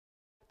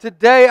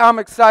Today, I'm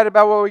excited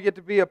about what we get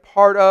to be a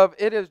part of.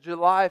 It is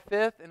July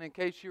 5th, and in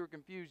case you were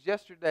confused,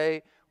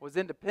 yesterday was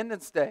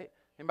Independence Day.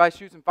 Anybody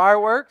shoot some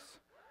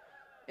fireworks?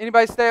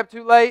 Anybody stay up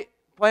too late,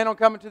 plan on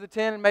coming to the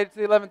 10 and made it to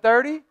the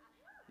 11:30?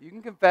 You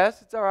can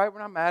confess. It's all right. We're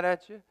not mad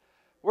at you.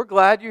 We're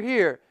glad you're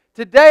here.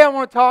 Today, I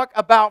want to talk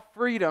about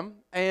freedom,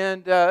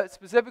 and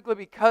specifically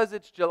because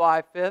it's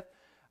July 5th.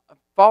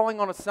 Falling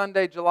on a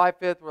Sunday, July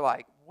 5th, we're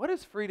like, what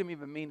does freedom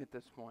even mean at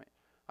this point?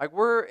 Like,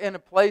 we're in a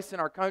place in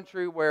our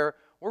country where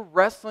we're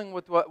wrestling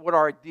with what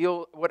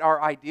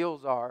our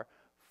ideals are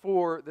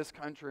for this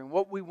country and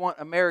what we want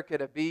America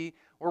to be.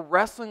 We're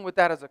wrestling with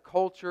that as a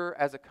culture,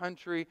 as a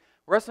country,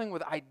 wrestling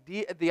with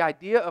the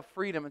idea of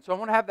freedom. And so I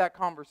want to have that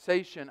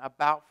conversation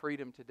about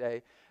freedom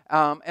today.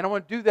 And I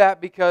want to do that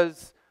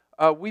because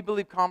we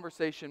believe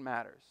conversation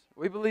matters.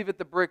 We believe at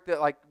The Brick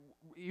that, like,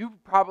 you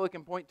probably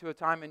can point to a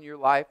time in your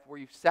life where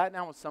you sat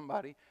down with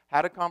somebody,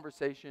 had a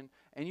conversation,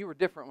 and you were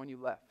different when you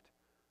left.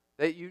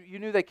 That you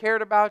knew they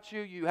cared about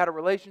you, you had a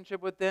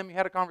relationship with them, you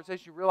had a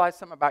conversation, you realized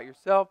something about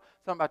yourself,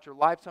 something about your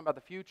life, something about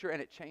the future,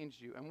 and it changed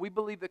you. And we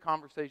believe that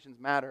conversations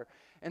matter.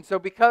 And so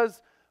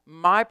because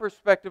my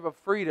perspective of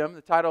freedom,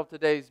 the title of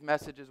today's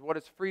message is What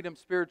is Freedom,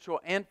 Spiritual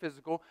and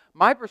Physical?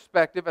 My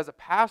perspective as a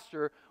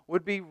pastor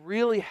would be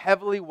really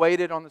heavily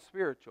weighted on the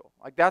spiritual.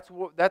 Like that's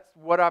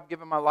what I've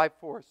given my life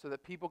for, so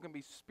that people can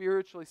be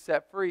spiritually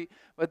set free.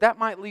 But that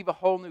might leave a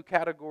whole new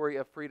category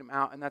of freedom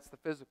out, and that's the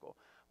physical.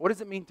 What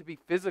does it mean to be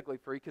physically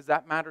free? Because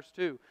that matters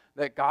too.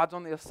 That God's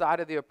on the side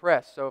of the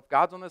oppressed. So if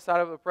God's on the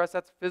side of the oppressed,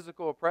 that's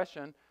physical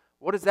oppression.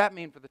 What does that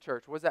mean for the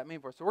church? What does that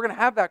mean for us? So we're going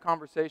to have that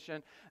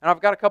conversation. And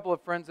I've got a couple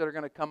of friends that are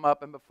going to come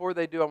up. And before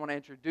they do, I want to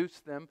introduce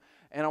them.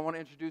 And I want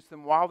to introduce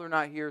them while they're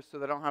not here so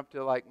that I don't have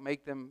to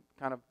make them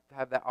kind of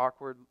have that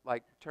awkward,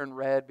 turn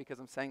red because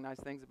I'm saying nice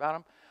things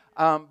about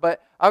them.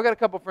 But I've got a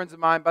couple of friends of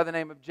mine by the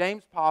name of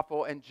James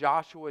Poffel and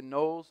Joshua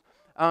Knowles.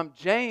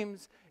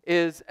 James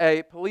is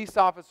a police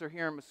officer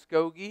here in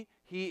Muskogee.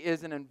 He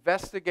is an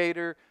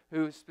investigator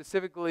who's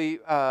specifically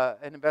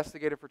an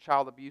investigator for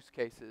child abuse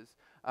cases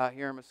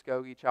here in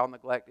Muskogee, child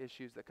neglect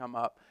issues that come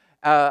up.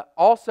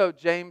 Also,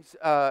 James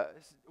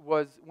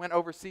went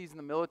overseas in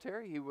the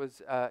military.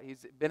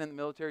 He's been in the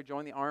military,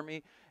 joined the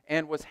Army,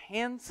 and was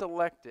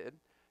hand-selected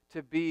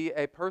to be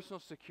a personal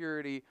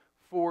security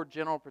for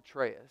General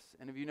Petraeus.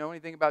 And if you know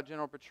anything about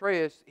General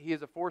Petraeus, he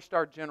is a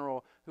 4-star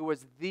general who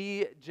was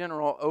the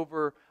general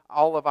over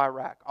all of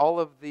Iraq. All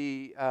of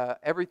the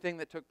everything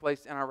that took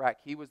place in Iraq,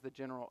 he was the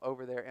general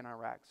over there in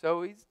Iraq.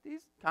 So he's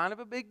kind of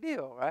a big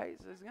deal,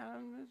 right?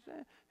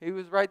 He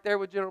was right there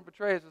with General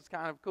Petraeus. It's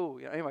kind of cool,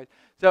 Anyways,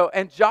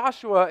 and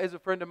Joshua is a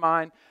friend of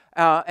mine,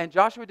 and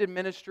Joshua did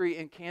ministry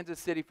in Kansas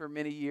City for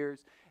many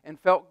years and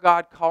felt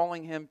God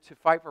calling him to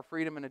fight for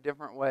freedom in a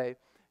different way.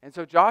 And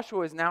so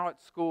Joshua is now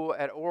at school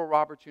at Oral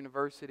Roberts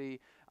University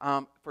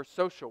for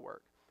social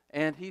work.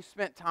 And he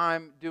spent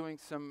time doing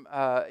some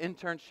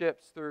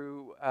internships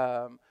through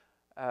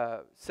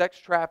sex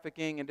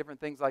trafficking and different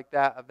things like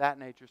that of that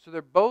nature. So they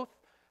both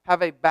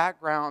have a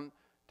background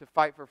to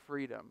fight for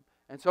freedom.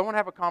 And so I want to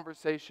have a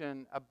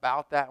conversation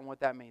about that and what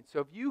that means. So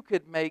if you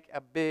could make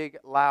a big,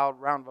 loud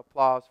round of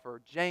applause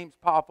for James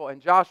Poffel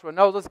and Joshua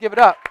Knowles, let's give it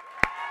up.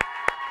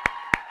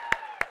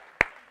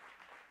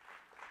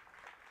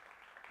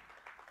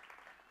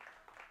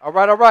 All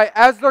right.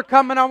 As they're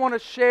coming, I want to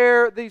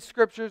share the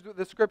scripture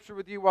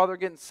with you while they're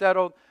getting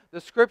settled.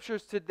 The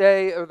scriptures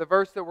today, or the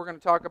verse that we're going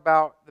to talk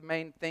about, the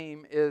main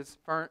theme is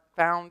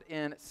found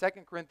in 2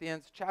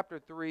 Corinthians chapter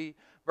 3,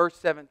 verse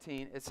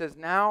 17. It says,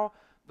 "Now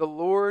the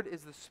Lord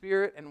is the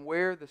Spirit, and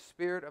where the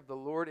Spirit of the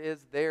Lord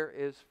is, there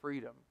is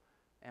freedom."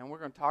 And we're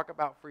going to talk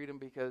about freedom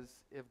because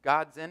if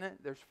God's in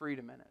it, there's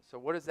freedom in it. So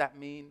what does that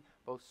mean,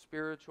 both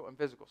spiritual and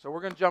physical? So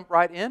we're going to jump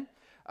right in.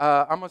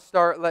 I'm going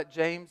to let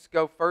James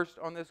go first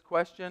on this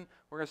question.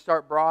 We're going to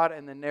start broad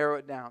and then narrow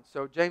it down.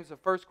 So James, the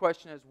first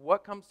question is,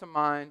 what comes to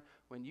mind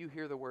when you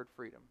hear the word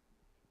freedom?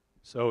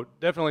 So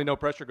definitely no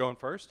pressure going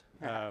first.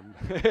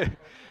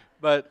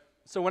 But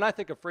so when I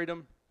think of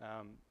freedom,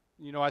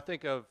 I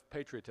think of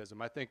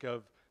patriotism. I think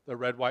of the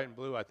red, white, and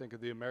blue. I think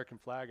of the American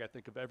flag. I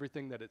think of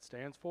everything that it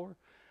stands for.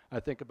 I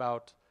think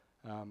about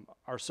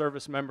our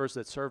service members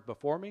that served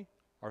before me,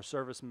 our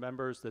service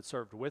members that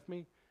served with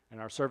me, and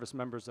our service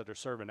members that are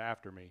serving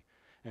after me.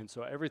 And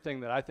so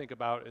everything that I think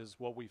about is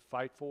what we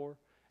fight for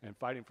and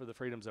fighting for the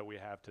freedoms that we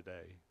have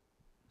today.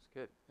 That's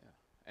good.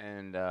 Yeah.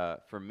 And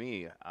for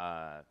me,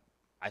 I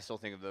still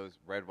think of those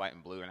red, white,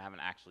 and blue, and I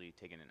haven't actually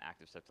taken an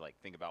active step to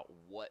think about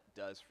what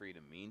does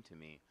freedom mean to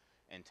me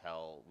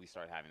until we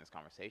started having this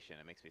conversation.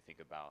 It makes me think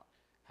about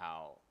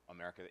how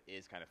America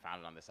is kind of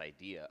founded on this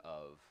idea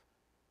of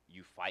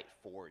you fight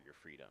for your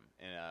freedom.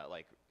 And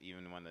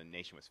even when the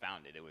nation was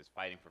founded, it was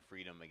fighting for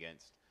freedom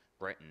against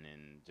Britain,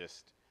 and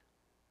just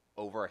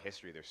over our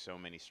history, there's so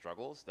many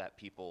struggles that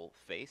people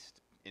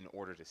faced in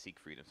order to seek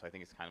freedom. So I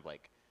think it's kind of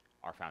like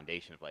our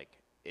foundation of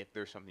if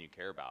there's something you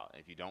care about,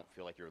 and if you don't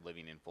feel like you're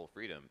living in full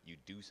freedom, you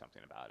do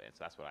something about it. And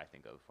so that's what I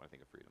think of when I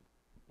think of freedom.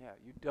 Yeah,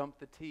 you dump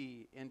the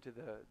tea into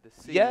the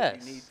sea.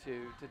 Yes. You need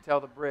to tell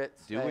the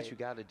Brits. Do what you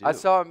got to do. I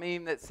saw a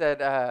meme that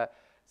said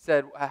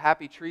said, "A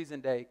happy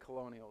treason day,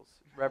 colonials,"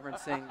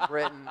 referencing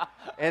Britain.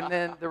 And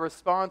then the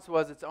response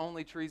was, "It's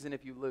only treason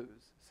if you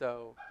lose."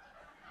 So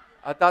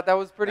I thought that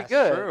was pretty That's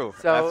good. true.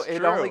 So That's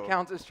it only true.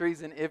 counts as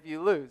treason if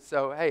you lose.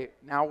 So, hey,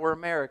 now we're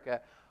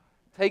America.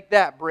 Take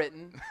that,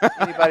 Britain.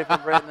 Anybody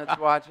from Britain that's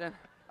watching?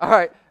 All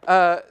right.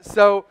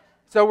 So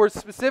we're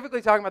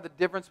specifically talking about the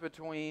difference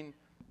between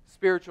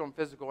spiritual and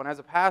physical. And as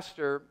a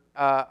pastor,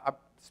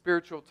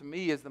 spiritual to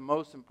me is the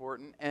most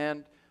important.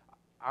 And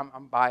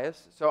I'm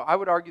biased. So I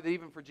would argue that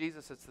even for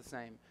Jesus, it's the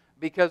same.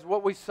 Because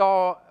what we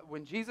saw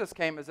when Jesus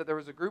came is that there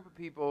was a group of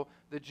people,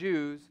 the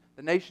Jews,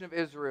 the nation of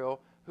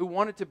Israel, who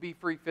wanted to be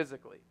free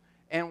physically.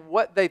 And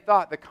what they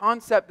thought, the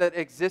concept that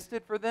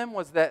existed for them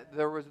was that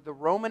the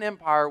Roman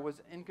Empire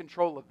was in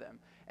control of them.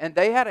 And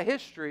they had a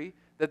history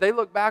that they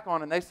looked back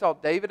on, and they saw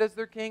David as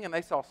their king, and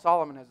they saw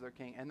Solomon as their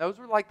king. And those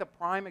were like the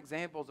prime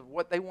examples of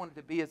what they wanted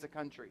to be as a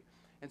country.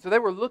 And so they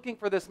were looking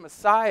for this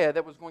Messiah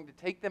that was going to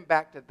take them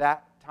back to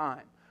that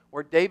time,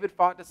 where David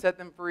fought to set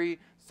them free,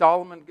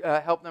 Solomon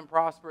helped them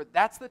prosper.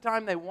 That's the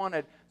time they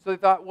wanted. So they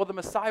thought, well, the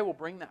Messiah will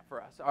bring that for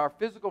us. Our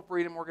physical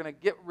freedom, we're going to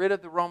get rid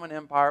of the Roman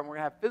Empire, and we're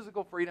going to have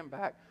physical freedom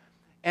back.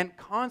 And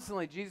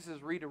constantly, Jesus is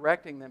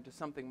redirecting them to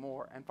something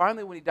more. And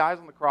finally, when he dies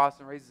on the cross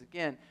and raises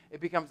again, it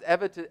becomes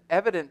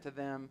evident to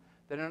them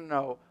that,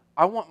 no,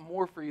 I want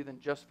more for you than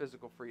just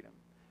physical freedom.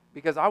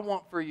 Because I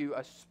want for you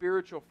a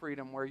spiritual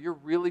freedom where you're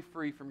really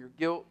free from your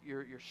guilt,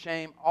 your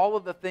shame, all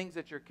of the things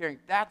that you're carrying.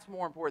 That's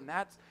more important.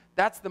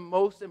 That's the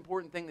most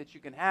important thing that you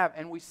can have.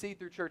 And we see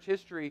through church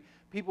history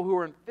people who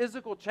are in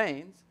physical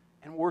chains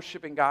and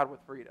worshiping God with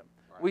freedom.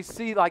 Right. We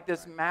see like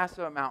this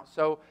massive amount.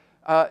 So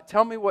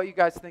tell me what you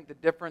guys think the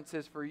difference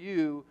is for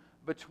you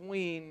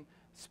between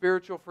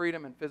spiritual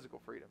freedom and physical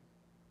freedom.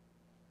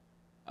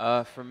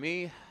 For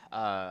me,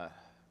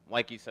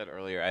 like you said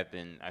earlier,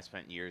 I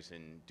spent years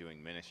in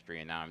doing ministry,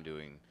 and now I'm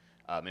doing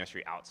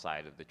ministry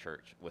outside of the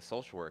church with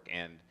social work.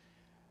 And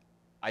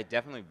I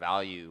definitely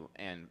value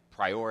and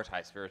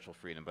prioritize spiritual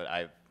freedom, but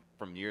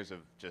from years of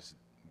just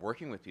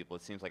working with people,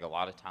 it seems like a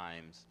lot of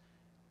times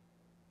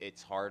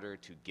it's harder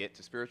to get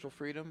to spiritual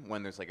freedom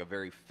when there's like a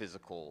very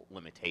physical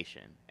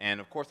limitation.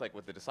 And of course, like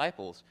with the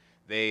disciples,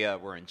 they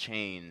were in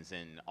chains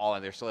and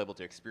they're still able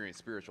to experience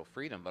spiritual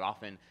freedom, but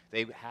often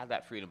they had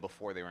that freedom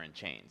before they were in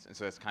chains. And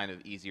so it's kind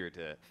of easier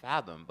to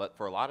fathom. But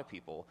for a lot of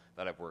people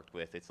that I've worked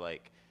with, it's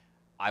like,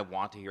 I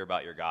want to hear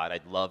about your God.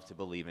 I'd love to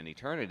believe in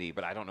eternity,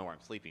 but I don't know where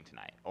I'm sleeping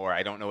tonight, or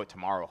I don't know what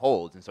tomorrow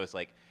holds. And so it's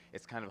like,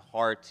 it's kind of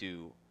hard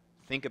to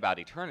think about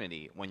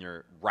eternity when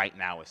your right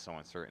now is so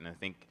uncertain. I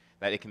think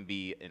that it can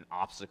be an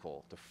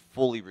obstacle to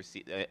fully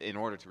receive, in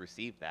order to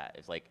receive that.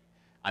 It's like,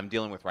 I'm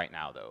dealing with right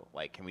now, though.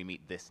 Like, can we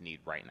meet this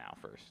need right now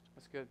first?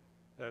 That's good.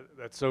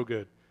 That's so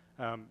good.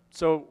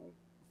 So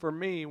for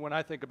me, when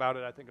I think about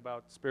it, I think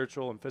about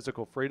spiritual and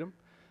physical freedom,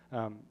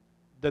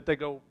 that they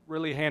go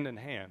really hand in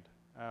hand.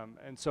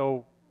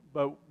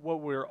 But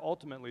what we're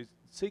ultimately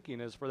seeking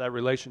is for that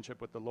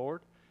relationship with the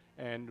Lord.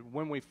 And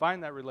when we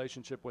find that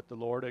relationship with the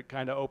Lord, it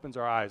kind of opens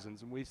our eyes, and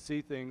we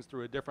see things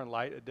through a different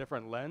light, a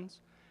different lens,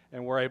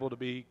 and we're able to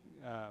be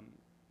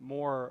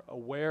more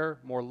aware,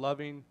 more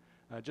loving,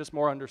 just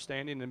more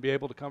understanding, and be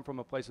able to come from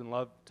a place in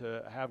love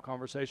to have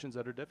conversations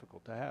that are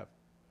difficult to have.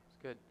 That's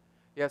good.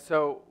 Yeah,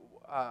 so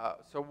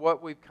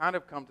what we've kind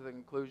of come to the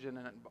conclusion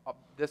in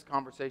this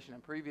conversation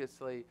and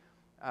previously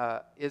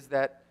is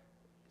that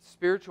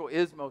spiritual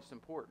is most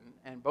important.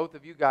 And both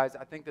of you guys,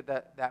 I think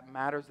that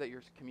matters that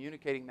you're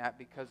communicating that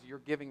because you're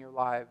giving your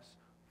lives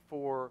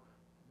for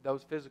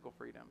those physical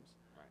freedoms.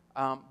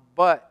 Right.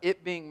 But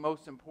it being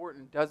most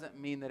important doesn't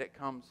mean that it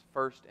comes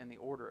first in the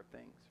order of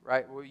things,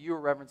 right? What you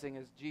were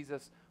referencing is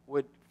Jesus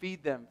would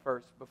feed them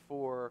first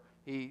before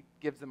he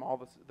gives them all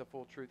the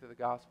full truth of the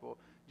gospel.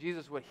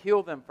 Jesus would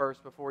heal them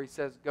first before he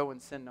says, go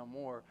and sin no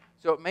more.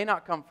 So it may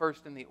not come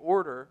first in the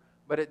order,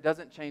 but it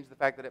doesn't change the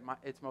fact that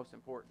it's most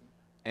important.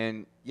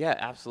 And yeah,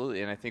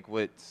 absolutely. And I think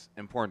what's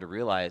important to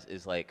realize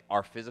is like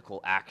our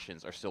physical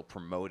actions are still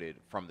promoted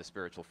from the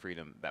spiritual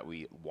freedom that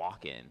we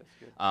walk in.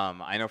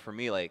 I know for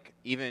me, like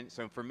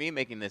for me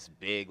making this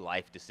big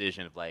life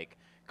decision of like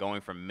going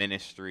from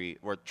ministry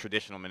or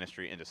traditional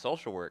ministry into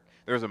social work,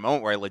 there was a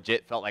moment where I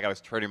legit felt like I was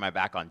turning my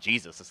back on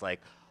Jesus. It's like,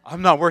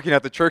 I'm not working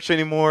at the church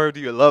anymore. Do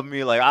you love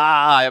me? Like,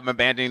 I'm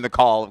abandoning the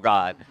call of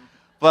God.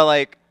 But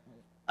like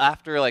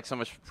after like so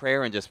much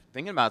prayer and just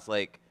thinking about it, it's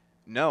like,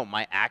 no,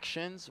 my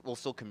actions will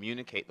still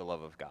communicate the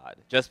love of God.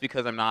 Just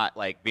because I'm not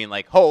like being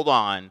like, hold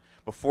on,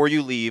 before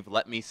you leave,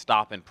 let me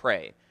stop and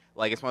pray.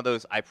 Like it's one of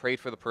those, I prayed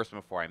for the person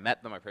before I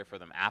met them, I prayed for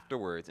them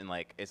afterwards, and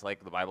like it's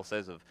like the Bible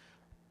says of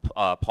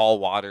Paul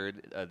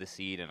watered the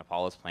seed and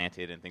Apollos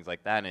planted and things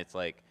like that, and it's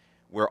like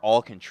we're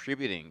all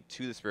contributing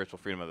to the spiritual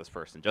freedom of this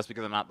person. Just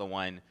because I'm not the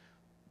one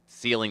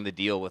sealing the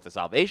deal with the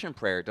salvation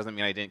prayer doesn't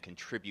mean I didn't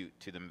contribute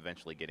to them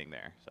eventually getting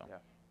there. So yeah,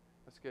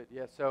 that's good.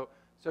 Yeah,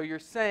 so you're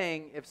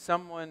saying if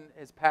someone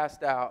is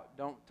passed out,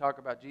 don't talk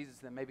about Jesus,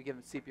 then maybe give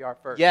them CPR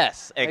first.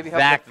 Yes, maybe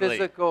exactly. Maybe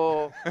help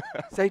the physical,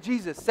 say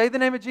Jesus, say the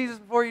name of Jesus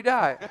before you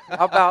die.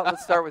 How about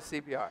let's start with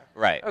CPR?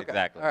 Right, okay.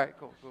 Exactly. All right,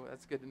 cool.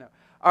 That's good to know.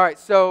 All right,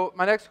 so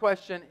my next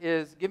question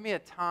is, give me a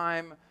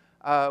time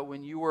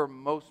when you were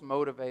most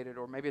motivated,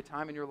 or maybe a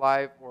time in your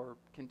life or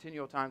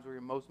continual times where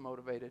you're most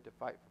motivated to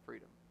fight for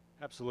freedom.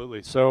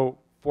 Absolutely. So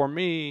for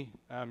me,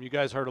 you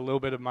guys heard a little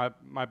bit of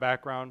my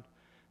background.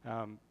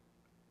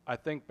 I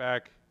think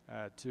back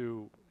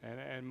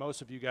and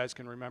most of you guys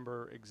can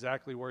remember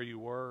exactly where you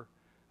were,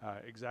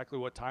 exactly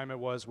what time it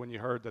was when you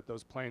heard that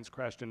those planes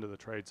crashed into the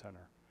Trade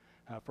Center.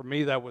 For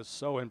me, that was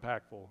so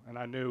impactful, and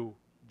I knew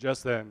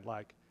just then,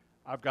 like,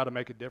 I've got to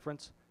make a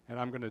difference, and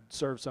I'm going to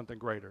serve something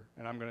greater,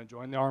 and I'm going to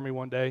join the Army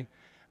one day.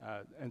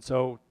 And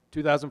so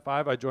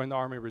 2005, I joined the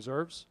Army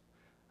Reserves.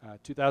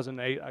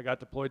 2008, I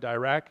got deployed to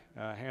Iraq,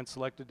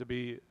 hand-selected to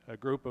be a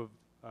group of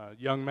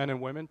young men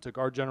and women to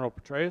guard General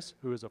Petraeus,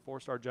 who is a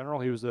 4-star general.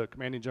 He was the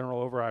commanding general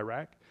over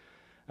Iraq.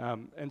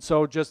 And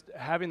so just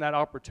having that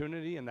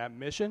opportunity and that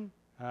mission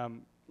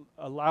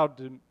allowed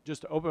to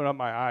just open up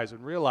my eyes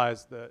and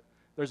realize that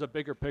there's a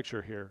bigger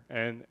picture here,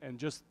 and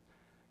just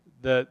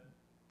the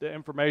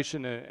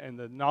information and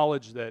the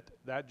knowledge that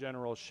that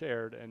general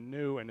shared and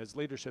knew, and his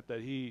leadership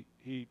that he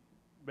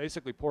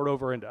basically poured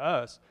over into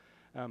us,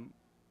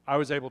 I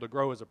was able to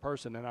grow as a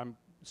person, and I'm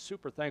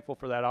super thankful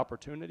for that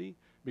opportunity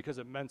because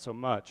it meant so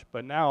much.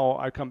 But now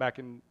I come back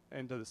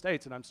into the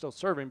States, and I'm still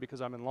serving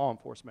because I'm in law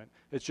enforcement.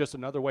 It's just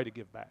another way to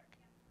give back.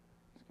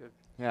 That's good.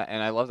 Yeah,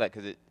 and I love that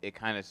because it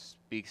kind of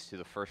speaks to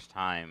the first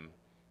time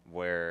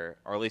where,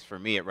 or at least for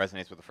me, it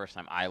resonates with the first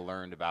time I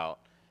learned about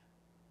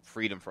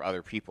freedom for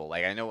other people.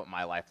 Like, I know what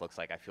my life looks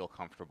like. I feel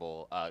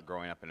comfortable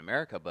growing up in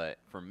America, but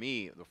for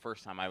me, the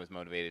first time I was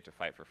motivated to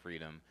fight for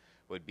freedom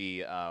would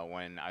be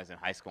when I was in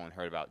high school and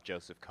heard about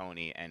Joseph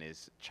Kony and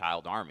his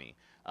child army.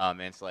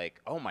 And it's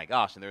like, oh my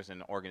gosh, and there's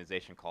an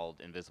organization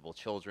called Invisible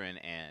Children,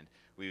 and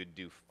we would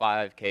do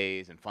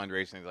 5Ks and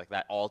fundraising, things like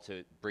that, all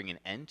to bring an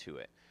end to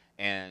it.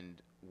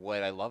 And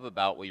what I love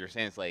about what you're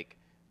saying is, like,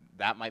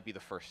 that might be the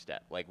first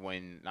step. Like,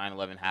 when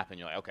 9/11 happened,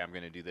 you're like, okay, I'm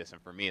going to do this.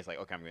 And for me, it's like,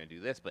 okay, I'm going to do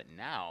this. But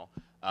now,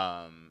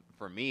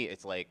 for me,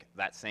 it's like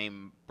that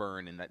same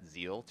burn and that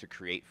zeal to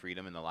create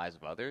freedom in the lives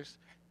of others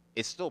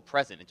is still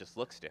present. It just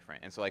looks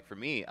different. And so, like, for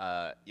me,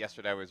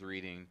 yesterday I was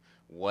reading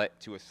What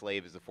to a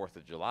Slave is the 4th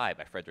of July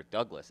by Frederick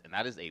Douglass. And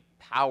that is a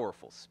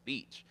powerful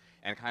speech,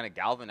 and kind of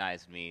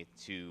galvanized me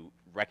to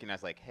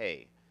recognize, like,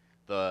 hey,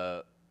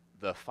 the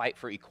fight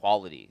for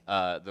equality,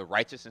 the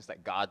righteousness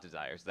that God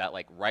desires, that,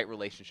 like, right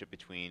relationship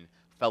between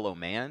fellow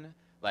man,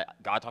 like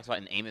God talks about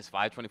in Amos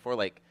 5:24,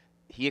 like,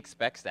 he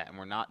expects that, and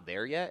we're not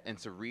there yet. And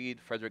to read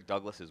Frederick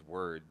Douglass's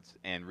words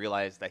and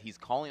realize that he's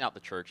calling out the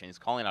church and he's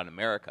calling out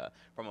America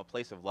from a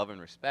place of love and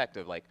respect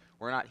of, like,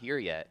 we're not here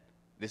yet.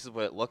 This is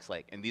what it looks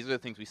like. And these are the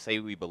things we say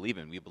we believe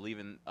in. We believe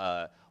in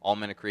all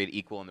men are created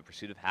equal in the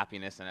pursuit of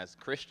happiness. And as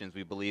Christians,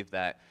 we believe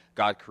that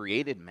God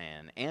created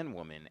man and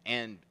woman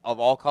and of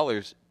all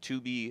colors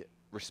to be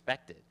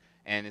respected.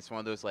 And it's one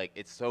of those, like,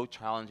 it's so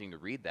challenging to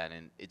read that,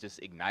 and it just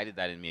ignited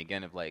that in me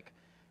again of, like,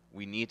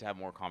 we need to have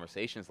more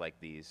conversations like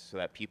these so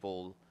that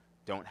people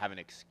don't have an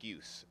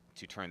excuse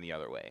to turn the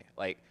other way.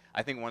 Like,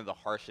 I think one of the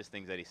harshest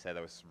things that he said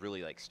that was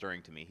really, like,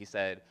 stirring to me, he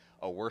said,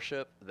 a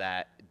worship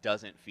that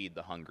doesn't feed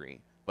the hungry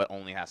but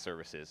only has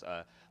services,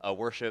 a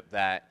worship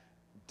that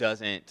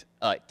doesn't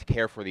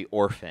care for the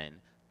orphan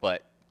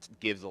but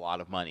gives a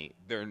lot of money,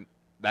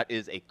 that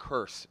is a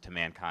curse to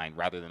mankind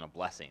rather than a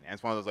blessing. And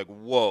it's one of those, like,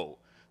 whoa.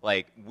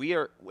 Like,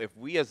 if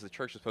we as the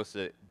church are supposed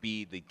to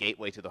be the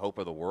gateway to the hope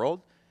of the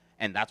world,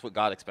 and that's what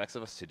God expects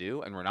of us to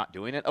do, and we're not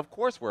doing it, of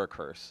course we're a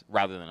curse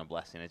rather than a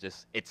blessing.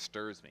 It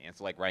stirs me.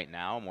 It's like right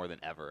now, more than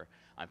ever,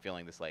 I'm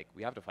feeling this, like,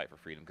 we have to fight for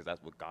freedom because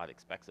that's what God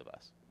expects of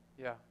us.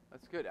 Yeah,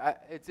 that's good.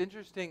 It's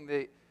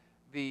interesting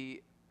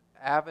the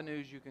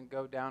avenues you can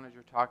go down as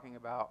you're talking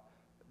about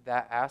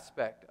that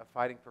aspect of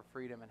fighting for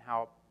freedom and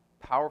how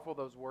powerful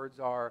those words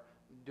are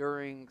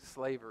during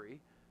slavery.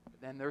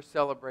 Then they're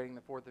celebrating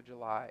the 4th of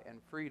July and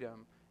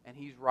freedom, and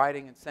he's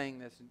writing and saying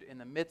this in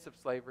the midst of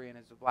slavery, and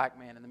as a black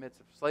man in the midst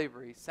of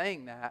slavery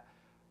saying that.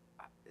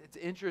 It's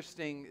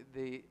interesting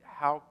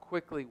how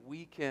quickly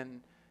we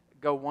can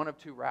go one of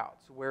two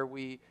routes, where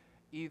we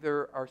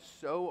either are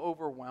so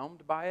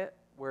overwhelmed by it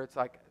where it's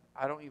like,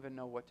 I don't even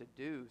know what to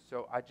do,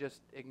 so I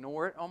just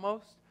ignore it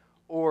almost,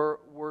 or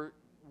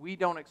we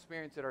don't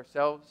experience it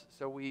ourselves,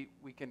 so we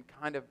can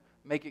kind of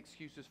make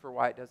excuses for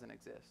why it doesn't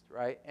exist,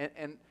 right?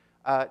 And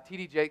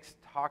T.D. Jakes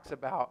talks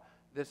about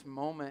this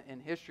moment in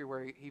history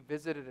where he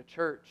visited a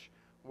church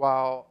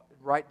while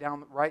right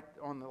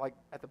on the, like,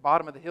 at the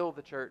bottom of the hill of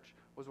the church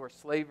was where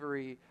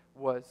slavery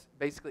was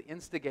basically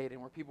instigated,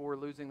 where people were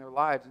losing their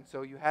lives. And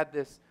so you had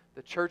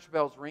the church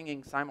bells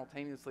ringing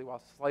simultaneously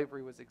while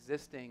slavery was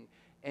existing,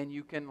 and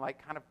you can,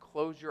 like, kind of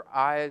close your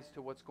eyes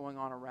to what's going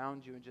on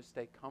around you and just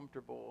stay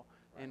comfortable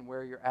in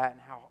where you're at,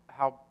 and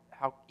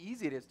how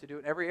easy it is to do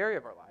it in every area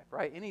of our life,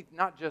 right?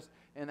 Not just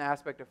in the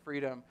aspect of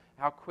freedom,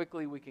 how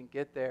quickly we can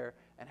get there,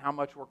 and how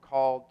much we're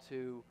called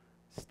to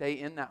stay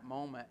in that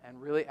moment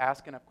and really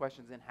ask enough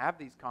questions and have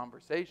these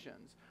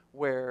conversations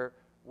where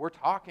we're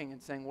talking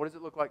and saying, what does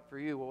it look like for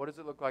you? Well, what does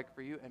it look like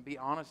for you? And be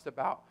honest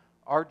about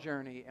our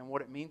journey and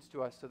what it means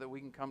to us so that we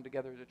can come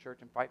together as a church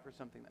and fight for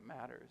something that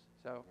matters.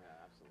 So,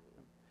 Yeah,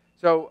 absolutely.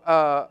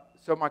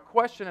 so my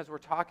question as we're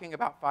talking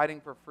about fighting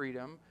for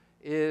freedom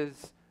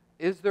is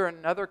there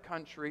another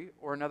country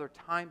or another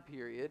time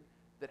period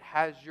that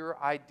has your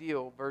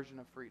ideal version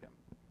of freedom?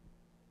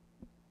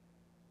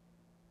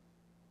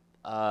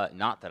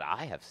 Not that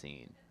I have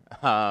seen.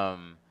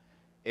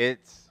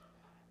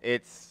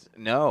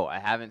 No, I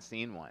haven't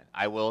seen one.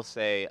 I will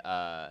say,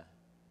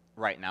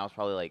 right now it's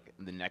probably like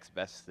the next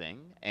best thing,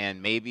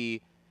 and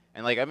maybe,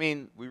 and like I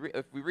mean,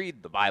 if we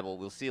read the Bible,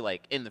 we'll see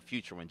like in the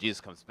future when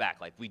Jesus comes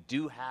back, like we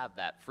do have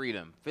that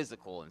freedom,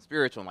 physical and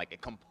spiritual, and like a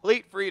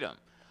complete freedom.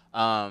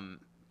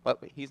 But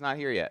he's not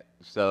here yet,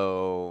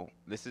 so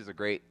this is a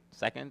great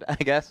second, I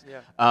guess.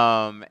 Yeah.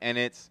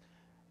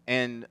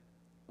 And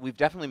we've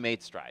definitely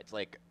made strides.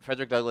 Like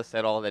Frederick Douglass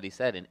said all that he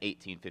said in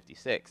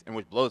 1856, and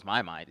which blows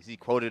my mind is he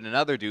quoted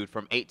another dude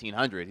from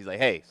 1800. He's like,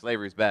 "Hey,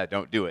 slavery's bad,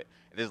 don't do it."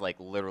 And this is like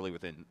literally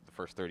within the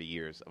first 30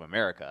 years of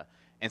America.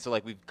 And so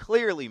like we've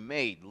clearly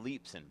made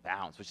leaps and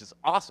bounds, which is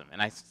awesome,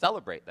 and I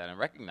celebrate that and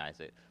recognize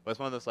it. But it's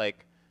one of those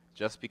like,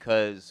 just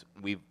because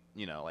we've,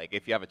 like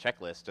if you have a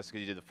checklist, just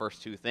because you did the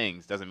first two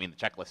things doesn't mean the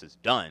checklist is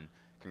done.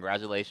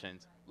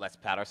 Congratulations, let's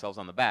pat ourselves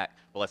on the back,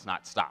 but let's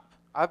not stop.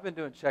 I've been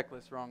doing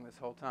checklists wrong this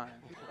whole time.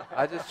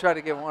 I just tried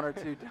to get one or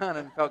two done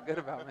and felt good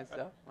about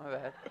myself. My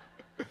bad.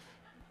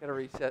 Got to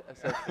reset.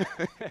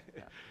 Yeah.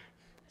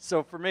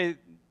 So for me,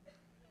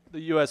 the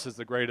U.S. is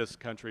the greatest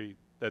country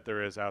that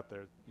there is out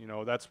there.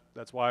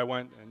 That's why I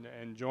went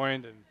and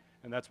joined,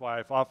 and that's why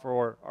I fought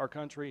for our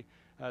country.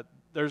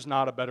 There's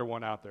not a better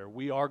one out there.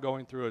 We are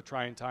going through a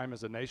trying time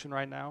as a nation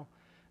right now.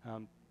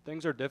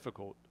 Things are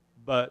difficult,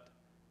 but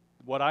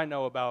what I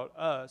know about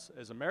us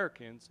as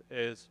Americans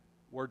is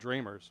we're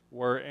dreamers.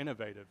 We're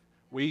innovative.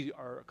 We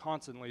are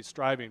constantly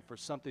striving for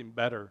something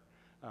better.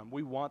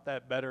 We want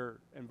that better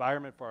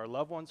environment for our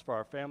loved ones, for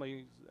our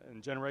families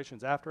and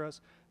generations after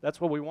us.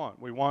 That's what we want.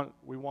 We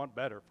want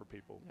better for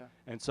people. Yeah.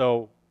 And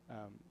so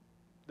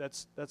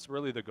that's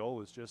really the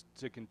goal, is just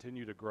to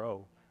continue to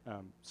grow.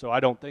 So I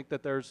don't think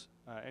that there's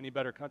any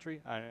better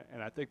country,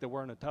 and I think that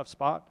we're in a tough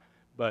spot,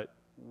 but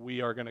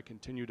we are going to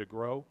continue to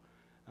grow.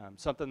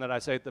 Something that I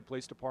say at the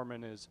police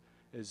department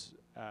is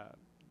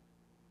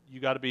you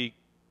got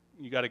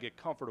to get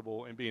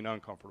comfortable in being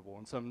uncomfortable.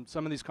 And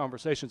some of these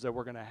conversations that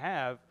we're going to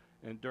have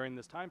and during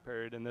this time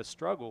period and this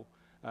struggle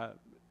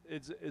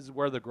is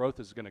where the growth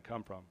is going to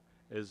come from,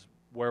 is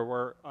where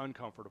we're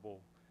uncomfortable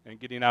and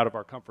getting out of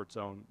our comfort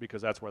zone,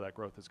 because that's where that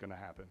growth is going to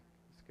happen.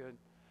 That's good.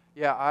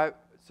 Yeah,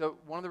 so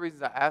one of the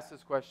reasons I asked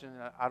this question,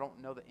 I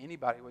don't know that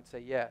anybody would say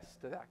yes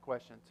to that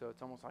question, so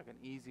it's almost like an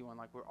easy one.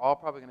 Like we're all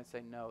probably going to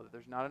say no, that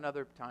there's not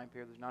another time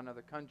period, there's not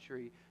another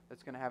country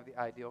that's going to have the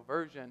ideal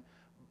version.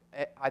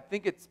 I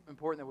think it's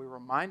important that we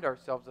remind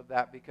ourselves of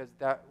that, because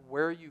that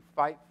where you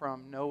fight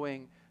from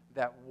knowing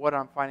that what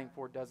I'm fighting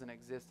for doesn't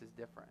exist is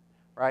different,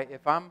 right?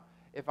 If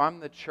I'm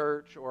the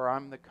church or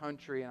I'm the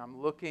country and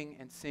I'm looking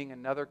and seeing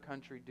another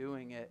country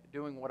doing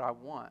what I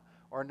want,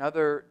 or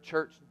another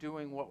church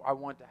doing what I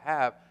want to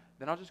have,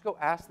 then I'll just go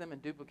ask them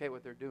and duplicate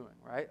what they're doing,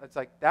 right? It's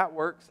like, that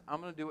works,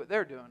 I'm going to do what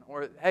they're doing.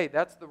 Or, hey,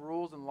 that's the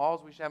rules and laws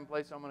we should have in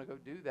place, so I'm going to go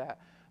do that.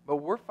 But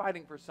we're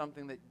fighting for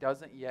something that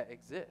doesn't yet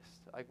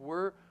exist. Like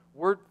we're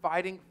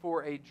fighting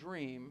for a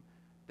dream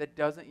that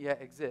doesn't yet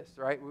exist,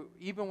 right?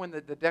 Even when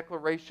the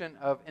Declaration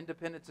of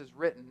Independence is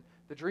written,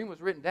 the dream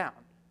was written down.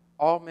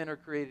 All men are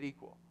created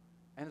equal.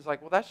 And it's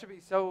like, well, that should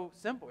be so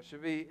simple. It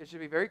should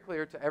be very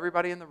clear to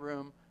everybody in the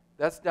room.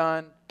 That's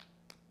done.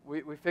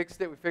 We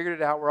fixed it. We figured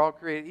it out. We're all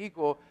created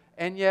equal.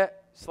 And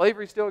yet,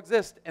 slavery still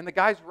exists. And the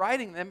guys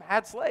writing them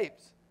had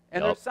slaves.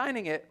 And they're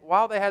signing it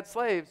while they had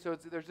slaves. So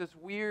there's this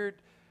weird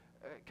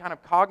kind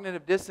of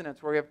cognitive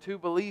dissonance where we have two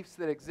beliefs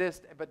that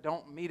exist but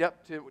don't meet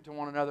up to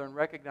one another and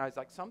recognize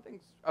like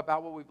something's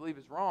about what we believe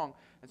is wrong.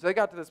 And so they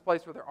got to this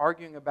place where they're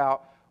arguing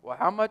about, well,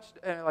 how much,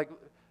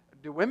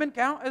 do women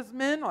count as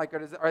men? Like,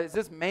 or is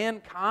this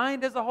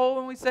mankind as a whole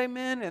when we say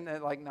men? And they're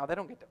like, no, they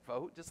don't get to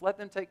vote. Just let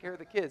them take care of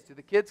the kids. Do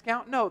the kids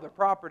count? No, they're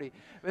property.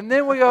 And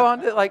then we go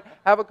on to like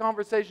have a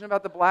conversation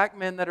about the black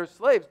men that are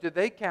slaves. Do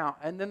they count?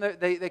 And then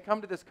they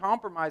come to this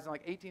compromise in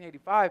like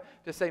 1885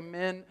 to say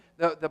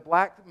the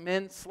black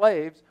men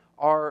slaves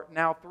are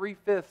now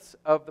 3/5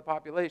 of the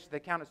population.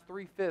 They count as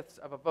 3/5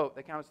 of a vote.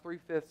 They count as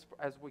 3/5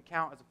 as we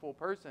count as a full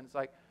person. It's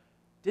like,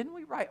 didn't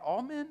we write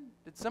all men?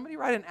 Did somebody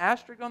write an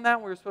asterisk on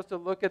that? We were supposed to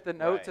look at the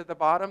notes at the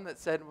bottom that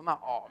said, well,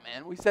 not all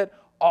men. We said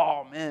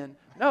all men.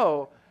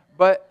 No,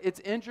 but it's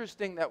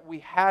interesting that we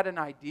had an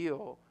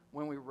ideal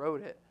when we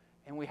wrote it,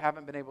 and we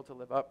haven't been able to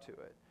live up to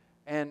it.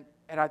 And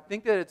I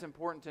think that it's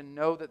important to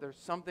know that there's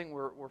something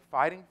we're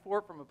fighting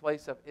for from a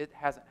place of it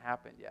hasn't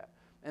happened yet.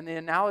 And the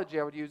analogy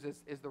I would use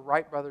is the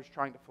Wright brothers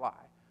trying to fly.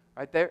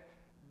 Right?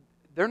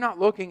 They're not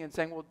looking and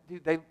saying, well,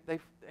 dude, they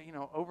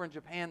over in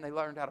Japan, they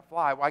learned how to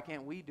fly. Why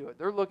can't we do it?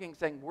 They're looking,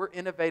 saying, we're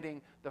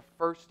innovating the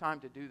first time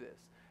to do this.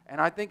 And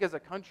I think as a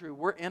country,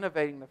 we're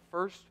innovating the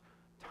first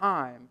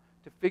time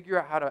to figure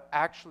out how to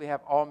actually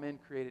have all men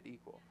created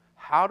equal.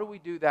 How do we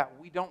do that?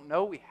 We don't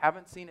know. We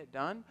haven't seen it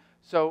done.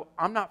 So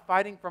I'm not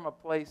fighting from a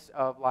place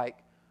of like,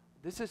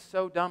 this is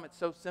so dumb, it's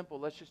so simple,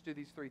 let's just do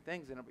these 3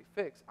 things and it'll be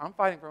fixed. I'm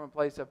fighting from a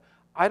place of,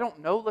 I don't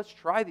know, let's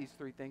try these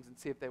 3 things and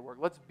see if they work.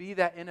 Let's be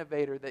that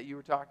innovator that you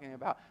were talking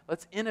about.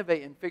 Let's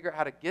innovate and figure out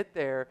how to get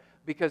there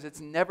because it's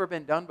never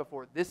been done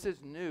before. This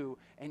is new,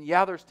 and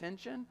yeah, there's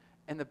tension,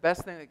 and the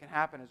best thing that can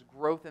happen is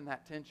growth in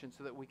that tension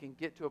so that we can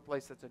get to a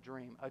place that's a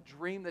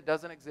dream that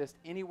doesn't exist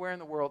anywhere in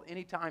the world,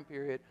 any time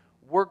period.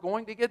 We're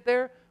going to get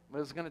there, but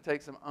it's going to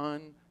take some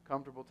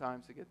uncomfortable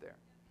times to get there.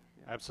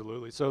 Yeah.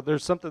 Absolutely. So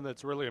there's something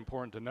that's really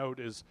important to note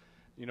is,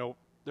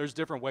 there's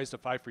different ways to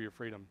fight for your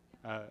freedom.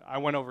 I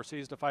went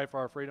overseas to fight for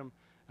our freedom,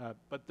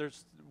 but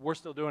we're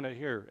still doing it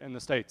here in the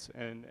States.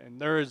 And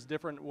there is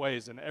different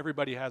ways, and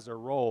everybody has their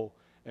role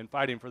in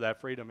fighting for that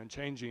freedom and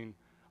changing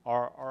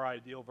our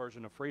ideal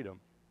version of freedom.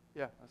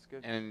 Yeah, that's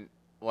good. And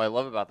what I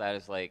love about that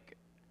is, like,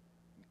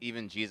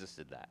 even Jesus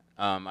did that.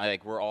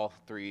 We're all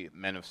 3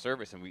 men of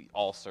service, and we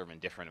all serve in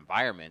different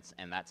environments,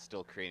 and that's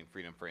still creating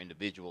freedom for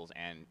individuals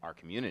and our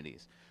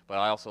communities. But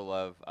I also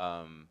love,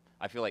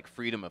 I feel like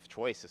freedom of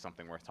choice is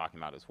something worth talking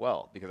about as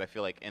well, because I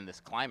feel like in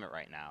this climate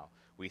right now,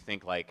 we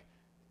think like,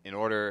 in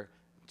order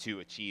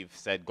to achieve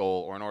said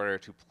goal or in order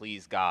to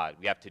please God,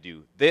 we have to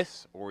do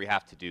this or we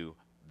have to do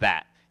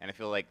that. And I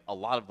feel like a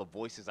lot of the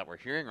voices that we're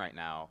hearing right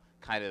now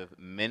kind of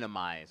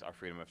minimize our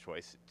freedom of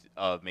choice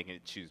of making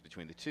it choose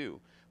between the 2.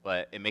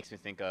 But it makes me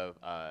think of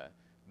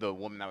the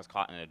woman that was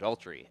caught in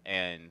adultery,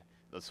 and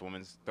this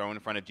woman's thrown in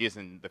front of Jesus,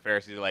 and the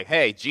Pharisees are like,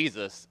 hey,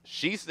 Jesus,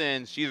 she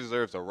sins, she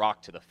deserves a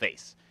rock to the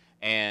face.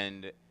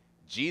 And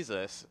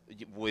Jesus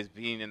was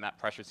being in that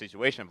pressured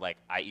situation of like,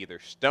 I either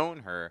stone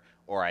her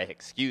or I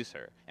excuse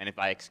her. And if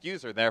I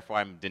excuse her, therefore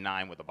I'm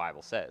denying what the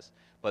Bible says.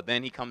 But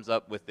then he comes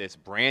up with this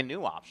brand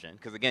new option,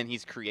 because again,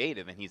 he's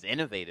creative and he's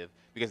innovative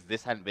because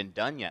this hadn't been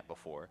done yet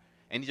before.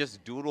 And he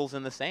just doodles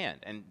in the sand.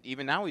 And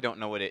even now we don't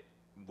know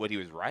what he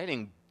was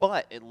writing,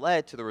 but it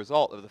led to the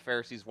result of the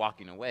Pharisees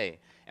walking away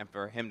and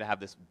for him to have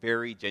this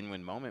very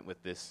genuine moment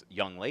with this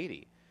young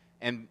lady.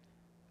 And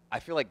I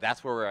feel like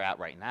that's where we're at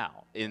right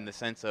now, in the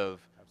sense of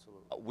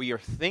we are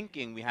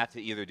thinking we have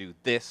to either do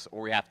this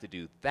or we have to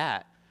do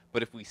that.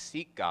 But if we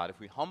seek God, if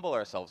we humble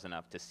ourselves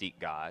enough to seek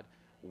God,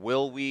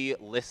 will we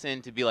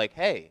listen to be like,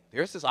 hey,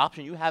 there's this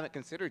option you haven't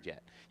considered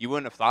yet. You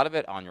wouldn't have thought of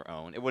it on your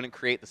own. It wouldn't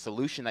create the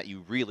solution that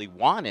you really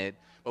wanted,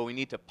 but we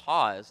need to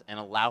pause and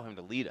allow him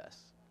to lead us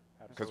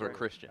because we're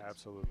Christians.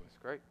 Absolutely. That's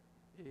great.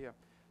 Yeah.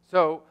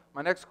 So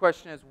my next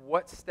question is,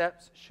 what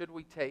steps should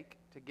we take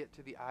to get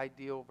to the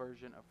ideal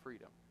version of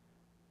freedom?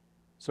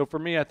 So for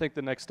me, I think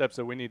the next steps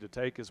that we need to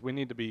take is we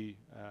need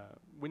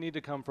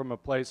to come from a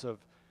place of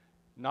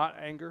not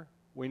anger.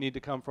 We need to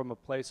come from a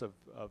place of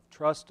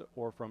trust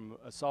or from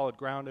a solid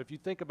ground. If you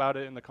think about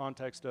it in the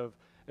context of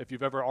if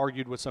you've ever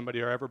argued with somebody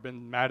or ever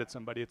been mad at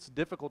somebody, it's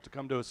difficult to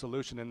come to a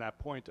solution in that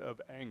point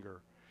of anger.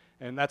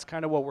 And that's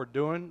kind of what we're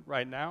doing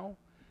right now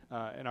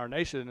in our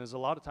nation, is a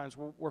lot of times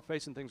we're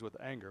facing things with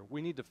anger.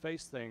 We need to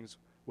face things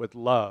with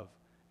love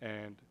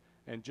and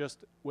just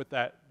with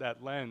that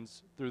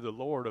lens through the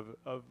Lord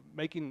of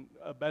making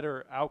a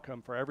better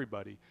outcome for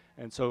everybody.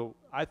 And so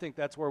I think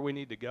that's where we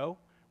need to go.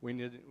 We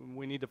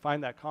need to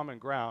find that common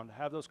ground,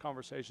 have those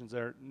conversations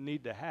that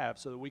need to have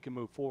so that we can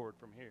move forward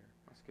from here.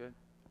 That's good.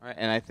 All right,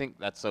 and I think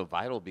that's so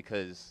vital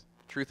because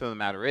truth of the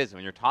matter is,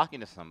 when you're talking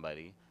to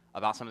somebody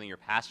about something you're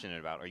passionate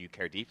about or you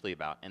care deeply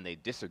about and they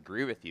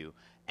disagree with you,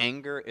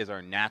 anger is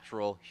our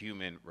natural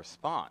human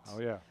response. Oh,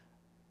 yeah.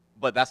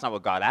 But that's not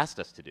what God asked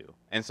us to do.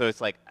 And so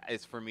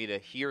it's for me to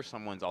hear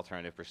someone's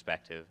alternative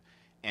perspective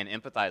and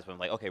empathize with them,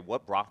 like, okay,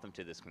 what brought them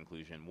to this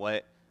conclusion?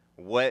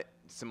 What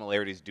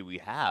similarities do we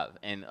have?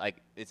 And like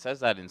it says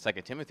that in 2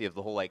 Timothy of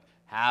the whole like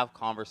have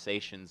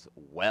conversations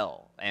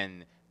well,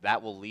 and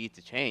that will lead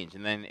to change.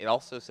 And then it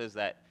also says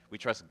that we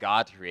trust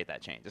God to create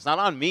that change. It's not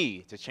on me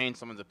to change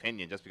someone's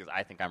opinion just because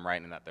I think I'm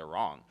right and that they're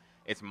wrong.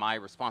 It's my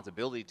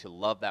responsibility to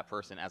love that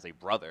person as a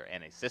brother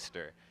and a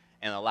sister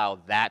and allow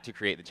that to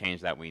create the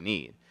change that we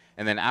need.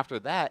 And then after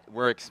that,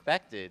 we're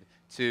expected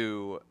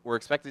to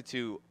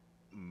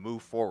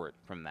move forward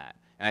from that.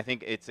 And I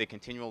think it's a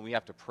continual, we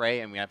have to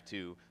pray and we have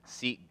to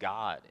seek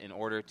God in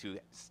order to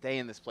stay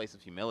in this place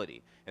of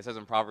humility. It says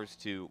in Proverbs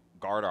to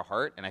guard our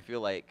heart, and I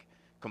feel like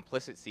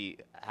complicity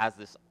has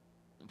this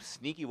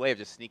sneaky way of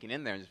just sneaking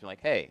in there and just being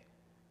like, hey,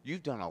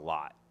 you've done a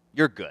lot.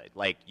 You're good.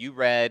 Like, you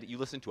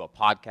listened to a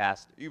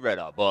podcast, you read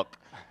a book,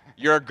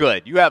 you're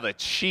good. You have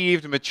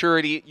achieved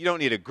maturity, you don't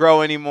need to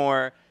grow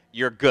anymore,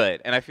 you're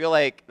good. And I feel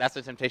like that's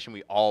a temptation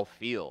we all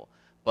feel.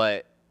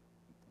 But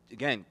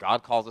again,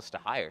 God calls us to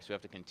higher, so we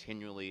have to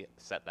continually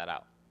set that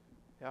out.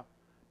 Yeah.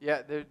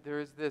 Yeah, there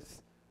is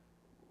this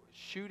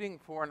shooting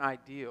for an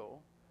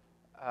ideal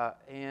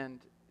and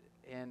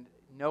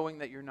knowing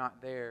that you're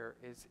not there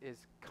is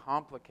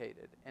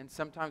complicated. And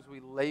sometimes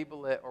we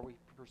label it or we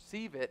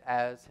perceive it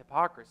as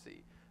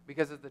hypocrisy.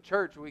 Because as the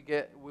church, we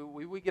get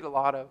a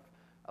lot of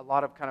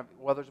kind of,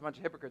 well, there's a bunch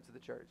of hypocrites at the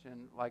church.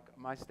 And like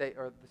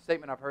the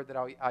statement I've heard that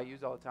I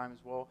use all the time is,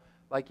 well,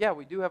 like, yeah,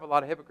 we do have a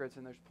lot of hypocrites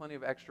and there's plenty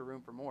of extra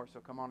room for more, so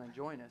come on and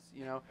join us,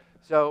 you know.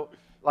 So,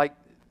 like,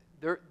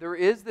 there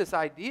is this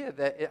idea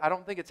that I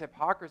don't think it's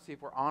hypocrisy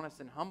if we're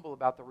honest and humble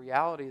about the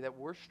reality that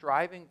we're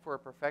striving for a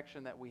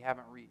perfection that we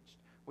haven't reached.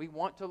 We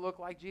want to look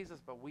like Jesus,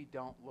 but we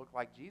don't look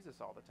like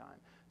Jesus all the time.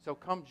 So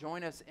come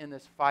join us in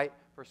this fight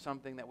for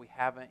something that we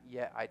haven't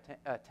yet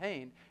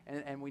attained,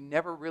 and we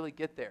never really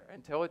get there.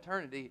 Until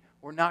eternity,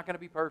 we're not going to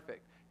be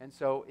perfect. And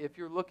so if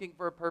you're looking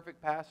for a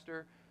perfect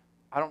pastor,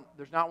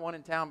 there's not one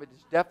in town, but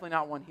there's definitely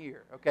not one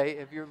here, okay?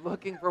 If you're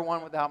looking for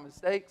one without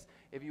mistakes,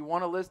 if you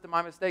want a list of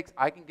my mistakes,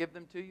 I can give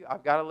them to you.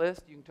 I've got a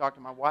list. You can talk to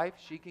my wife.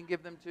 She can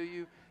give them to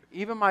you.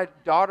 Even my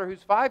daughter,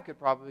 who's 5, could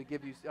probably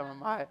give you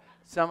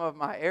some of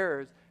my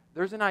errors.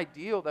 There's an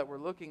ideal that we're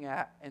looking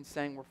at and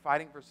saying we're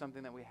fighting for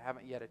something that we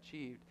haven't yet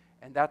achieved,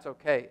 and that's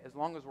okay, as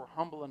long as we're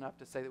humble enough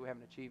to say that we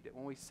haven't achieved it.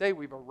 When we say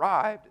we've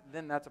arrived,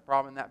 then that's a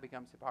problem, and that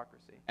becomes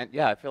hypocrisy. And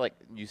yeah, I feel like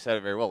you said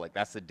it very well. Like,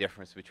 that's the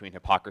difference between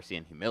hypocrisy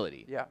and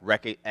humility. Yeah.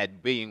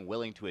 And being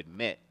willing to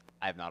admit,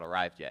 I have not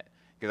arrived yet.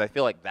 Because I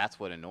feel like that's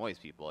what annoys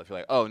people. I feel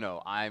like, oh,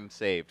 no, I'm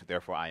saved,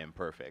 therefore I am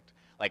perfect.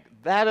 Like,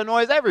 that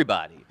annoys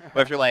everybody.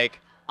 But if you're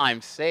like,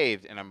 I'm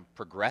saved and I'm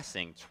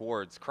progressing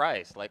towards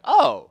Christ, like,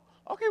 oh,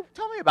 okay,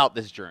 tell me about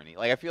this journey.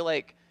 Like, I feel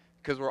like,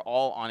 because we're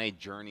all on a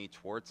journey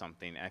towards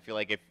something, and I feel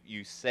like if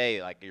you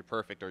say, like, you're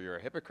perfect or you're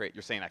a hypocrite,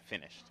 you're saying I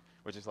finished,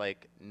 which is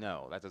like,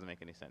 no, that doesn't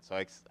make any sense.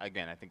 So,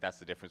 again, I think that's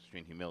the difference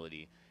between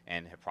humility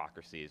and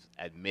hypocrisy, is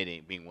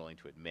being willing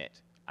to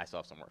admit, I still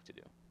have some work to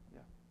do.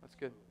 Yeah, that's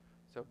good.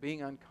 So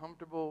being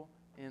uncomfortable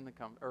in the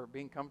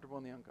being comfortable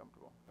in the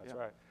uncomfortable. That's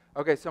right.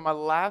 Okay, so my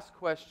last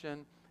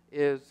question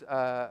is,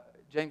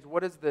 James,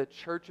 what is the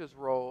church's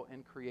role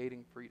in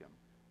creating freedom?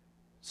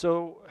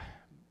 So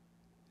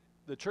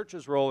the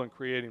church's role in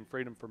creating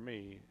freedom for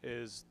me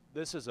is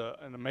this is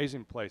an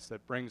amazing place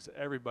that brings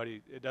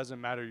everybody. It doesn't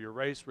matter your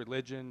race,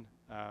 religion,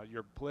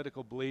 your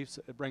political beliefs.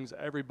 It brings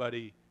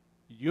everybody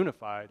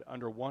unified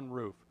under one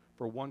roof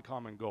for one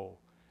common goal.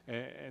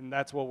 And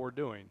that's what we're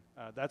doing.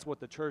 That's what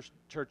the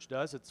church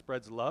does. It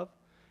spreads love,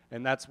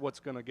 and that's what's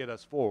going to get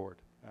us forward.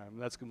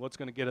 That's what's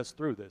going to get us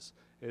through this,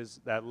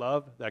 is that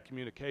love, that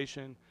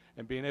communication,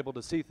 and being able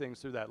to see things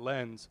through that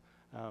lens,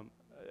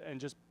 and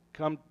just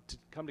come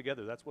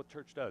together. That's what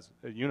church does.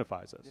 It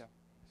unifies us. Yeah,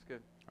 that's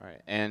good. All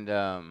right, and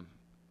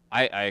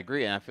I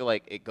agree, and I feel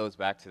like it goes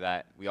back to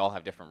that we all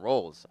have different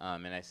roles,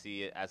 and I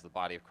see it as the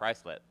body of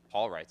Christ that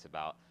Paul writes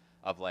about,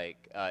 of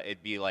like,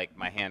 it'd be like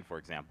my hand, for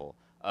example.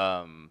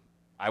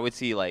 I would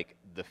see like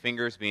the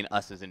fingers being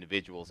us as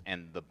individuals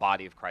and the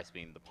body of Christ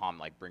being the palm,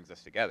 like brings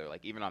us together.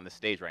 Like even on the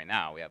stage right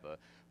now, we have a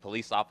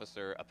police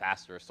officer, a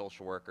pastor, a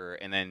social worker,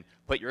 and then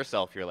put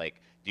yourself here,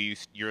 like,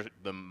 you're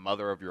the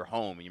mother of your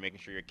home and you're making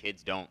sure your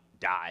kids don't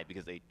die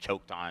because they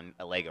choked on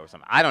a Lego or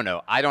something. I don't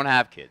know. I don't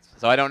have kids,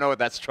 so I don't know what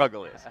that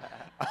struggle is.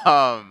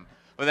 But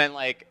then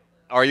like,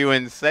 are you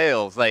in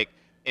sales? Like,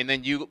 and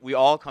then we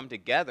all come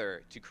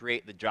together to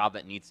create the job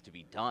that needs to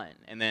be done.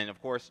 And then,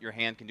 of course, your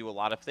hand can do a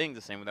lot of things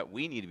the same way that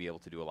we need to be able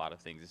to do a lot of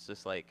things. It's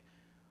just like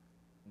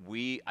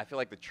I feel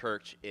like the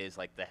church is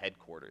like the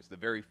headquarters, the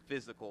very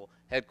physical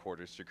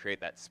headquarters to create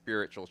that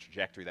spiritual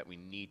trajectory that we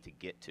need to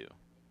get to.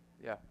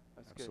 Yeah,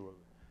 that's Absolutely.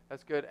 good.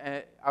 That's good.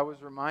 And I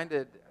was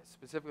reminded,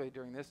 specifically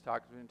during this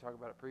talk, because we didn't talk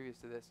about it previous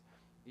to this,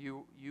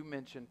 you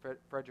mentioned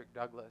Frederick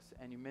Douglass,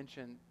 and you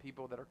mentioned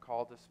people that are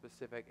called to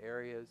specific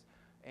areas,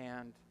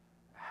 and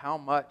how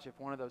much, if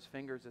one of those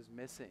fingers is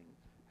missing,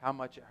 how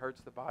much it hurts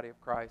the body of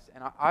Christ.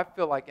 And I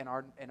feel like in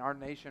our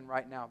nation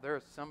right now, there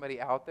is somebody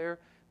out there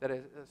that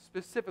is,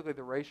 specifically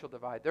the racial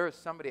divide, there is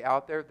somebody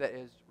out there that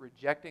is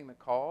rejecting the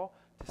call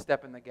to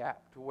step in the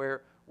gap, to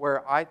where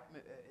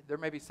there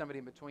may be somebody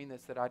in between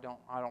this that I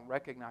don't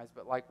recognize,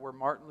 but like where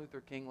Martin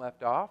Luther King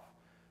left off,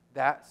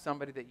 that's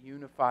somebody that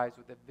unifies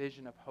with a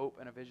vision of hope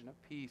and a vision of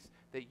peace,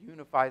 that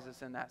unifies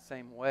us in that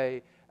same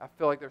way. I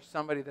feel like there's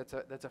somebody that's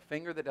a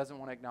finger that doesn't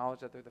want to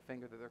acknowledge that they're the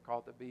finger that they're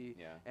called to be.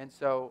 Yeah. And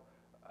so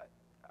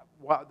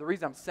the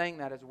reason I'm saying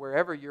that is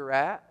wherever you're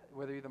at,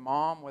 whether you're the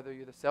mom, whether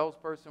you're the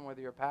salesperson,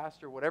 whether you're a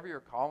pastor, whatever your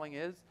calling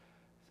is,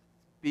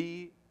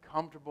 be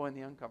comfortable in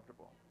the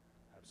uncomfortable.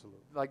 Absolutely.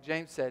 Like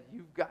James said,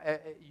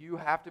 you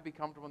have to be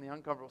comfortable in the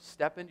uncomfortable.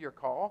 Step into your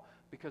call,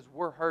 because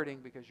we're hurting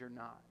because you're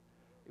not.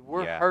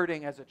 We're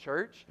hurting as a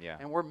church,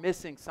 and we're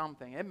missing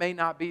something. It may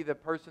not be the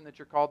person that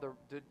you're called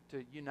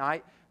to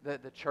unite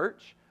the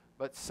church,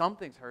 but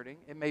something's hurting.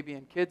 It may be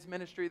in kids'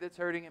 ministry that's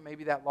hurting. It may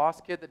be that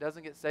lost kid that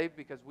doesn't get saved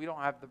because we don't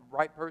have the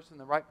right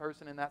person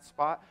in that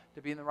spot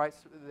to be in the right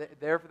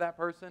there for that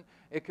person.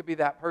 It could be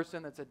that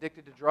person that's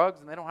addicted to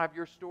drugs, and they don't have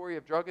your story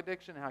of drug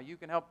addiction and how you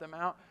can help them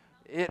out.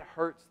 It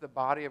hurts the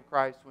body of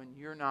Christ when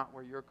you're not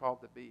where you're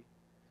called to be.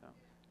 So,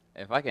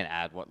 if I can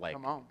add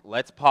come on.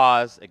 Let's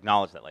pause,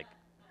 acknowledge that, like,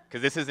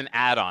 because this is an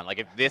add-on.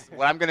 Like,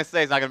 what I'm going to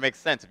say is not going to make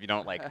sense if you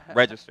don't, like,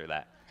 register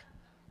that.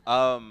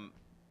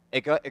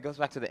 It goes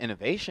back to the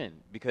innovation,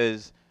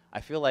 because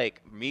I feel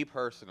like, me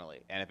personally,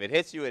 and if it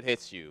hits you, it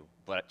hits you,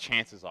 but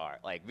chances are,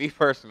 like, me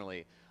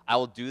personally, I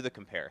will do the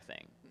compare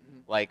thing.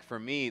 Mm-hmm. Like, for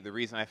me, the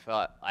reason I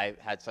felt I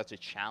had such a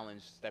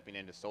challenge stepping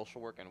into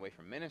social work and away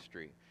from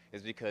ministry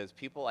is because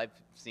people I've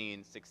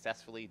seen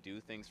successfully do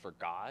things for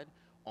God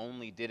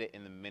only did it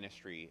in the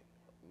ministry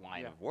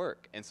line of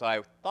work. And so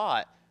I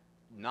thought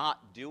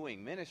not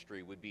doing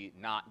ministry would be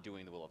not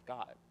doing the will of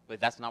God. But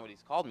that's not what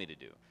he's called me to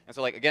do. And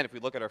so, like, again, if we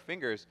look at our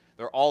fingers,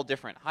 they're all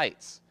different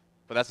heights.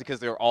 But that's because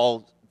they're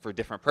all for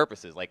different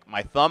purposes. Like,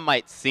 my thumb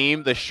might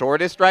seem the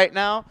shortest right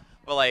now,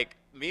 but, like,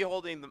 me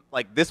holding them,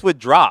 like, this would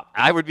drop.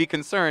 I would be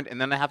concerned,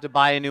 and then I have to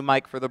buy a new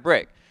mic for the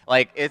brick.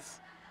 Like, it's,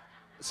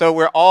 so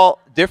we're all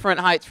different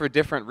heights for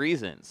different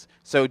reasons.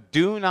 So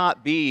do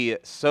not be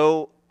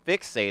so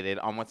fixated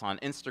on what's on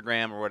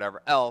Instagram or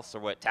whatever else, or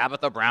what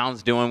Tabitha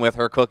Brown's doing with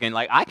her cooking.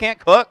 Like, I can't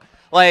cook.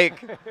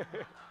 Like,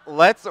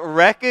 let's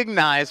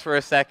recognize for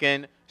a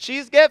second,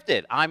 she's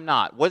gifted. I'm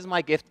not. What is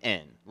my gift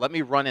in? Let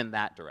me run in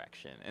that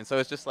direction. And so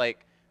it's just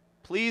like,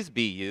 please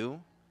be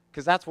you,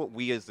 because that's what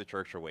we as the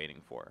church are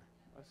waiting for.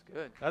 That's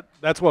good.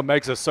 That's what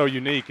makes us so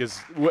unique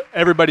is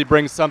everybody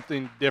brings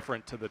something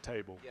different to the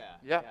table.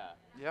 Yeah,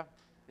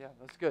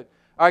 that's good.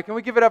 All right, can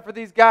we give it up for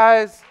these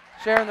guys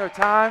sharing their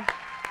time?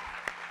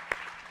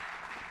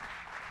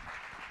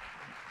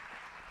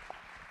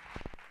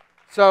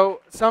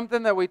 So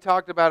something that we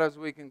talked about as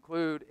we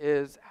conclude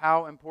is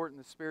how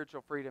important the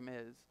spiritual freedom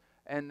is,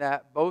 and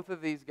that both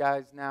of these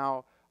guys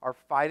now are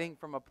fighting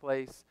from a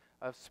place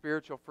of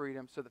spiritual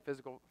freedom so the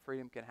physical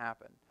freedom can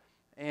happen.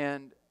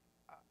 And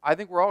I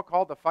think we're all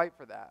called to fight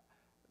for that.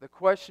 The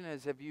question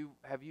is, have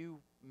you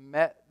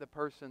met the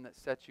person that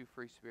sets you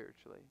free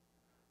spiritually?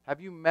 Have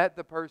you met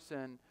the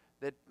person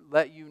that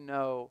let you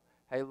know,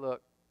 hey,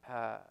 look,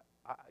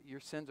 your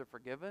sins are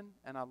forgiven,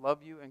 and I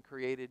love you and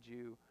created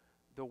you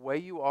the way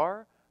you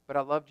are, but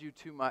I loved you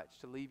too much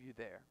to leave you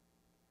there.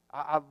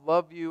 I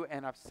love you,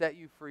 and I've set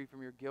you free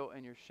from your guilt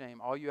and your shame.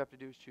 All you have to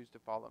do is choose to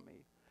follow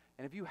me.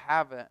 And if you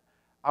haven't,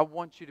 I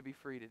want you to be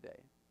free today.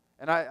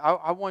 And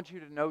I want you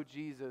to know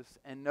Jesus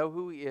and know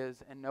who he is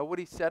and know what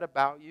he said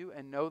about you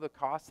and know the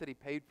cost that he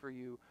paid for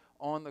you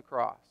on the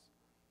cross.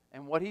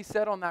 And what he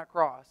said on that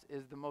cross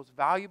is the most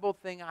valuable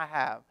thing I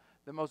have,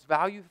 the most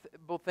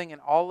valuable thing in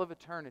all of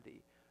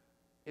eternity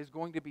is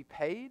going to be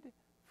paid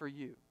for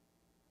you,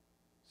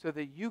 so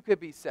that you could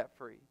be set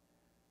free.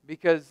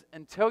 Because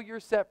until you're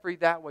set free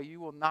that way, you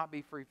will not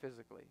be free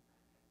physically.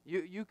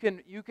 You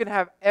can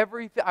have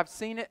everything. I've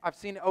seen it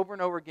over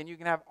and over again. You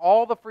can have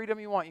all the freedom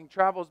you want. You can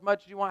travel as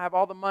much as you want, have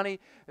all the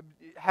money,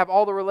 have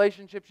all the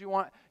relationships you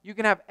want. You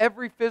can have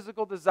every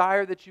physical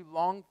desire that you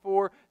long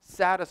for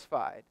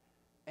satisfied.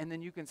 And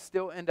then you can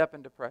still end up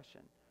in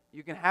depression.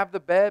 You can have the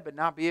bed but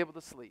not be able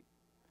to sleep.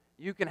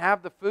 You can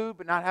have the food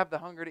but not have the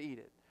hunger to eat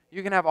it.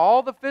 You can have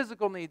all the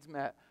physical needs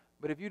met,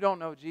 but if you don't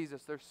know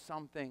Jesus, there's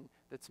something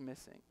that's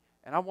missing.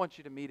 And I want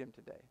you to meet him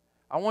today.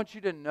 I want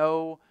you to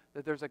know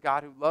that there's a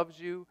God who loves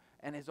you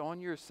and is on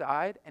your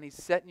side, and he's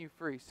setting you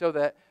free. So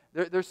that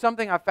there's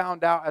something I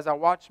found out as I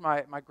watched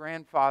my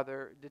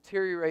grandfather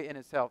deteriorate in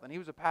his health. And he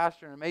was a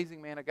pastor, an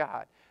amazing man of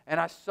God. And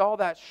I saw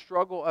that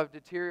struggle of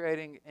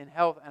deteriorating in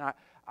health, and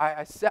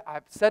I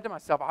said to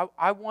myself,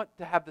 I want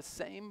to have the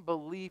same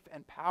belief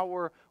and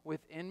power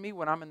within me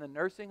when I'm in the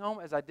nursing home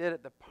as I did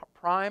at the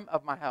prime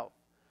of my health.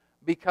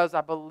 Because I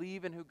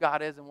believe in who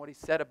God is and what he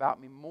said about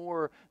me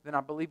more than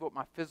I believe what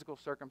my physical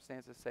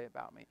circumstances say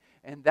about me.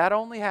 And that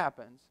only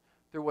happens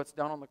through what's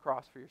done on the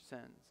cross for your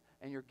sins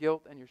and your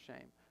guilt and your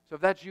shame. So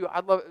if that's you,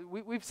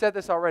 we've said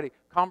this already,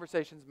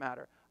 conversations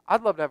matter.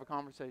 I'd love to have a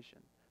conversation.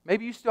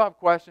 Maybe you still have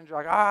questions. You're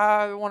like,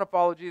 I want to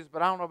follow Jesus,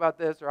 but I don't know about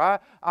this, or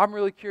I'm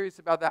really curious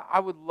about that. I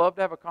would love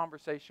to have a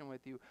conversation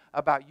with you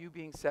about you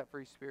being set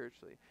free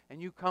spiritually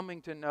and you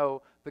coming to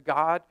know the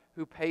God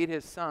who paid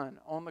his son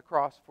on the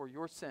cross for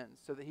your sins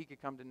so that he could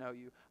come to know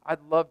you.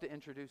 I'd love to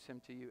introduce him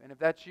to you. And if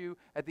that's you,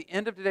 at the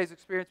end of today's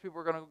experience,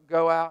 people are going to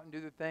go out and do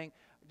their thing.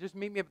 Just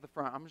meet me up at the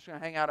front. I'm just going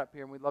to hang out up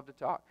here, and we'd love to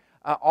talk.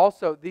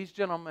 Also, these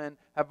gentlemen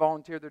have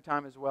volunteered their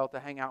time as well to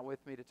hang out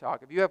with me to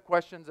talk. If you have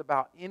questions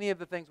about any of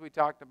the things we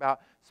talked about,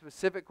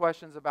 specific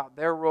questions about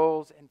their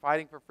roles in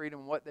fighting for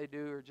freedom and what they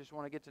do, or just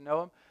want to get to know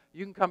them,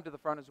 you can come to the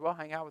front as well,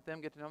 hang out with them,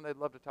 get to know them. They'd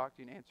love to talk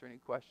to you and answer any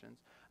questions.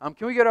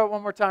 Can we get out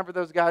one more time for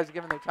those guys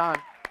giving their time?